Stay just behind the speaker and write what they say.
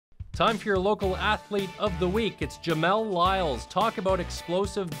Time for your local athlete of the week. It's Jamel Lyles. Talk about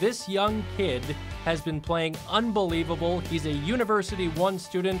explosive. This young kid has been playing unbelievable. He's a University 1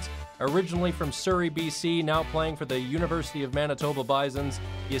 student, originally from Surrey, BC, now playing for the University of Manitoba Bisons.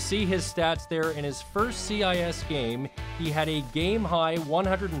 You see his stats there. In his first CIS game, he had a game-high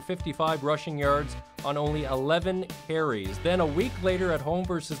 155 rushing yards on only 11 carries. Then a week later at home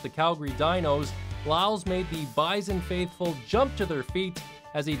versus the Calgary Dinos, Lyles made the Bison faithful jump to their feet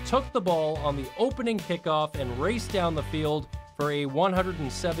as he took the ball on the opening kickoff and raced down the field for a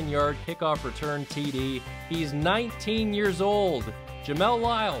 107-yard kickoff return TD. He's 19 years old. Jamel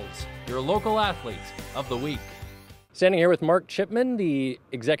Lyles, your local athlete of the week. Standing here with Mark Chipman, the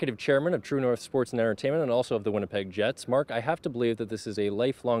executive chairman of True North Sports and Entertainment and also of the Winnipeg Jets. Mark, I have to believe that this is a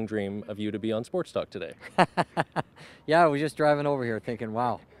lifelong dream of you to be on Sports Talk today. Yeah, I was just driving over here thinking,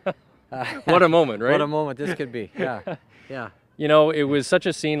 wow. What a moment, right? What a moment this could be. Yeah, yeah. You know, it was such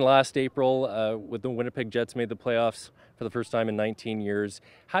a scene last April when the Winnipeg Jets made the playoffs for the first time in 19 years.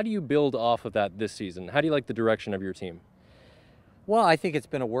 How do you build off of that this season? How do you like the direction of your team? Well, I think it's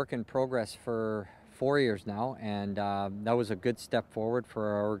been a work in progress for 4 years now, and that was a good step forward for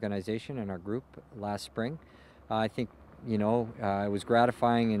our organization and our group last spring. I think, you know, it was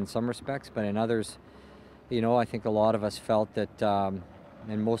gratifying in some respects, but in others, you know, I think a lot of us felt that,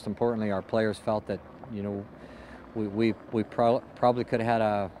 and most importantly, our players felt that, you know, we probably could have had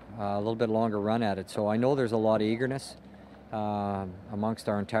a little bit longer run at it. So I know there's a lot of eagerness amongst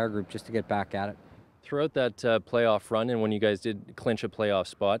our entire group just to get back at it. Throughout that playoff run, and when you guys did clinch a playoff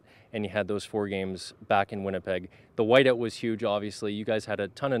spot and you had those 4 games back in Winnipeg, the whiteout was huge, obviously. You guys had a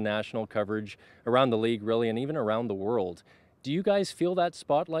ton of national coverage around the league, really, and even around the world. Do you guys feel that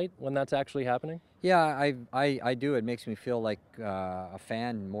spotlight when that's actually happening? Yeah, I do. It makes me feel like a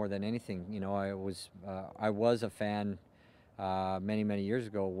fan more than anything. You know, I was a fan many years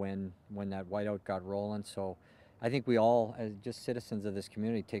ago when that whiteout got rolling. So I think we all, as just citizens of this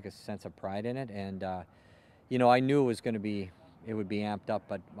community, take a sense of pride in it. And you know, I knew it would be amped up,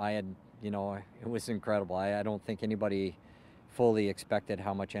 but you know, it was incredible. I don't think anybody fully expected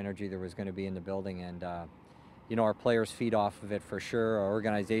how much energy there was going to be in the building, and you know, our players feed off of it for sure. Our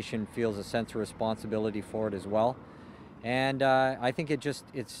organization feels a sense of responsibility for it as well, and I think it's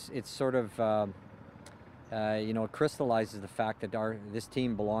sort of you know, it crystallizes the fact that this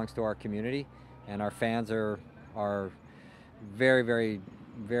team belongs to our community, and our fans are very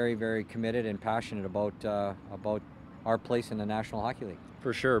committed and passionate about our place in the National Hockey League.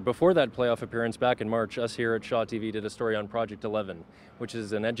 For sure. Before that playoff appearance back in March, us here at Shaw TV did a story on Project 11, which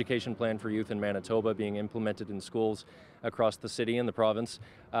is an education plan for youth in Manitoba being implemented in schools across the city and the province.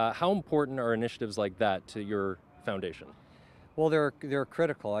 How important are initiatives like that to your foundation? Well, they're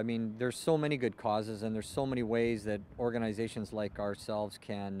critical. I mean, there's so many good causes, and there's so many ways that organizations like ourselves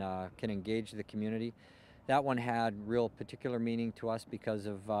can engage the community. That one had real particular meaning to us because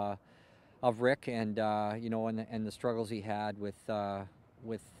of Rick and you know, and the struggles he had with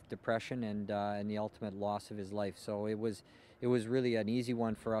depression and the ultimate loss of his life. So it was really an easy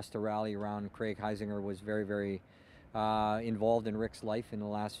one for us to rally around. Craig Heisinger was very involved in Rick's life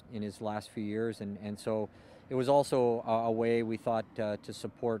in his last few years, and so it was also a way we thought to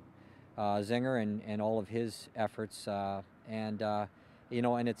support Zinger and all of his efforts. You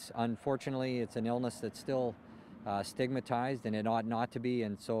know, and it's unfortunately it's an illness that's still stigmatized, and it ought not to be.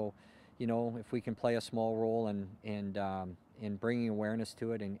 And so, you know, if we can play a small role in bringing awareness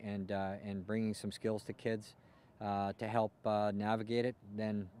to it and bringing some skills to kids to help navigate it,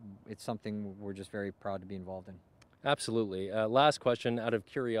 then it's something we're just very proud to be involved in. Absolutely. Last question, out of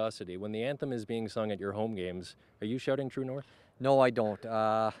curiosity, when the anthem is being sung at your home games, are you shouting True North? No, I don't.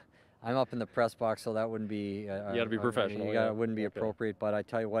 I'm up in the press box, so that wouldn't be. You got to be professional. It wouldn't be appropriate. But I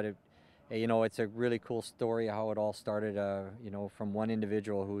tell you what, you know, it's a really cool story how it all started. You know, from one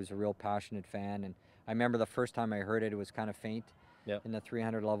individual who's a real passionate fan, and I remember the first time I heard it, it was kind of faint. Yep. In the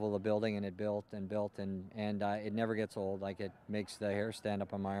 300 level of the building, and it built and built, and it never gets old. Like, it makes the hair stand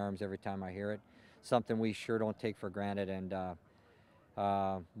up on my arms every time I hear it. Something we sure don't take for granted, and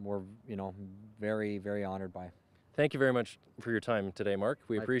we're, you know, very honored by. Thank you very much for your time today, Mark.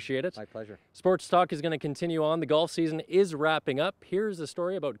 We appreciate it. My pleasure. Sports Talk is going to continue on. The golf season is wrapping up. Here's a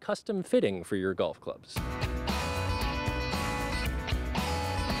story about custom fitting for your golf clubs.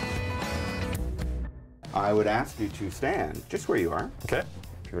 I would ask you to stand just where you are. Okay.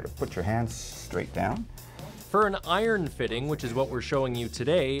 If you were to put your hands straight down. For an iron fitting, which is what we're showing you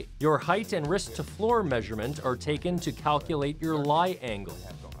today, your height and wrist to floor measurement are taken to calculate your lie angle.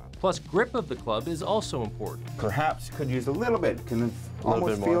 Plus, grip of the club is also important. Perhaps could use a little bit. Can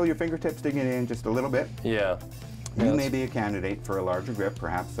almost feel your fingertips digging in just a little bit. Yeah. You may be a candidate for a larger grip,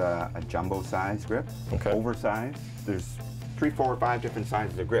 perhaps a jumbo size grip, oversized. There's 3, 4, or 5 different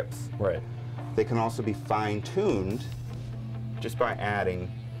sizes of grips. Right. They can also be fine-tuned just by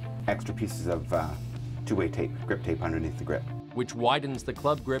adding extra pieces of two-way tape, grip tape underneath the grip, which widens the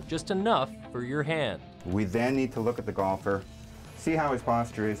club grip just enough for your hand. We then need to look at the golfer, see how his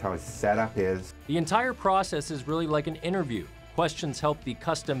posture is, how his setup is. The entire process is really like an interview. Questions help the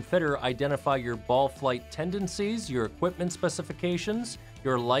custom fitter identify your ball flight tendencies, your equipment specifications,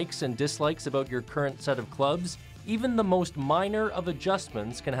 your likes and dislikes about your current set of clubs. Even the most minor of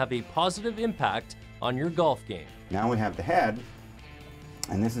adjustments can have a positive impact on your golf game. Now we have the head,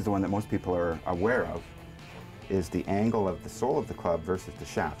 and this is the one that most people are aware of, is the angle of the sole of the club versus the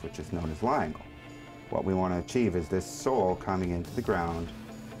shaft, which is known as lie angle. What we want to achieve is this sole coming into the ground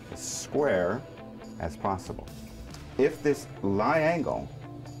as square as possible. If this lie angle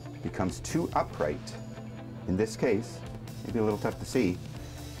becomes too upright, in this case, maybe a little tough to see,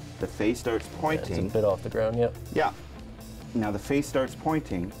 the face starts pointing. Yeah, it's a bit off the ground, yeah. Yeah. Now the face starts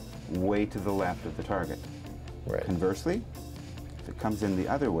pointing way to the left of the target. Right. Conversely, if it comes in the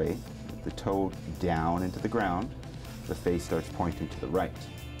other way, the toe down into the ground, the face starts pointing to the right.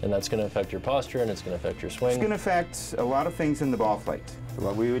 And that's going to affect your posture, and it's going to affect your swing. It's going to affect a lot of things in the ball flight. So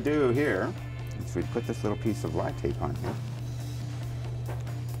what we would do here is we'd put this little piece of lie tape on here,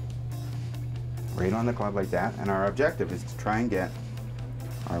 right on the club like that, and our objective is to try and get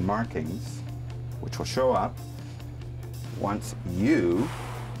our markings, which will show up once you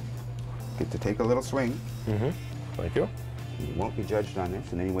get to take a little swing. Thank you. You won't be judged on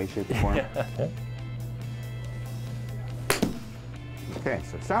this in any way, shape, or form. Okay,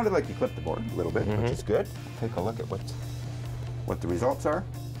 so it sounded like you clipped the board a little bit, which is good. Take a look at what the results are.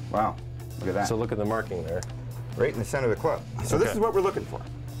 Wow, look at that. So look at the marking there. Right in the center of the club. So this is what we're looking for.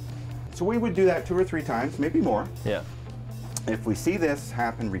 So we would do that 2 or 3 times, maybe more. Yeah. If we see this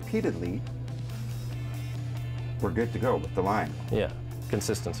happen repeatedly, we're good to go with the line. Yeah.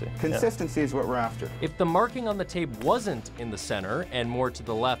 Consistency. Consistency is what we're after. If the marking on the tape wasn't in the center and more to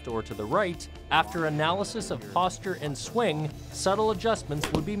the left or to the right, after analysis of posture and swing, subtle adjustments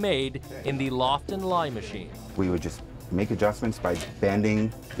would be made in the loft and lie machine. We would just make adjustments by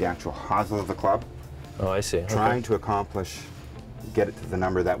bending the actual hosel of the club. Oh, I see. Trying to accomplish, get it to the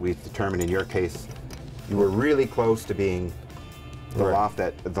number that we've determined. In your case, you were really close to being the loft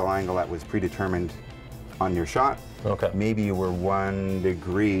at the angle that was predetermined on your shot. Okay. Maybe you were 1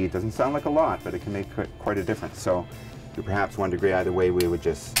 degree. It doesn't sound like a lot, but it can make quite a difference. So you're perhaps 1 degree either way. We would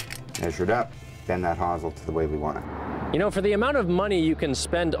just measure it up, bend that hosel to the way we want it. You know, for the amount of money you can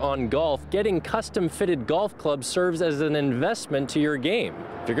spend on golf, getting custom-fitted golf clubs serves as an investment to your game.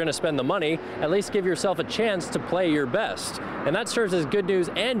 If you're going to spend the money, at least give yourself a chance to play your best. And that serves as good news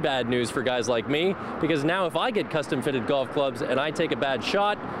and bad news for guys like me, because now if I get custom-fitted golf clubs and I take a bad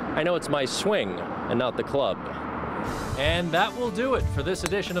shot, I know it's my swing and not the club. And that will do it for this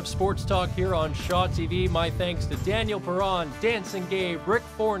edition of Sports Talk here on Shaw TV. My thanks to Daniel Perron, Dancing Gabe, Rick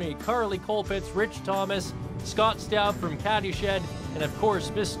Forney, Carly Colpitz, Rich Thomas, Scott Staub from Caddy Shed, and of course,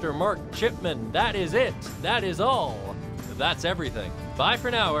 Mr. Mark Chipman. That is it. That is all. That's everything. Bye for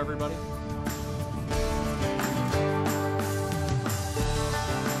now, everybody.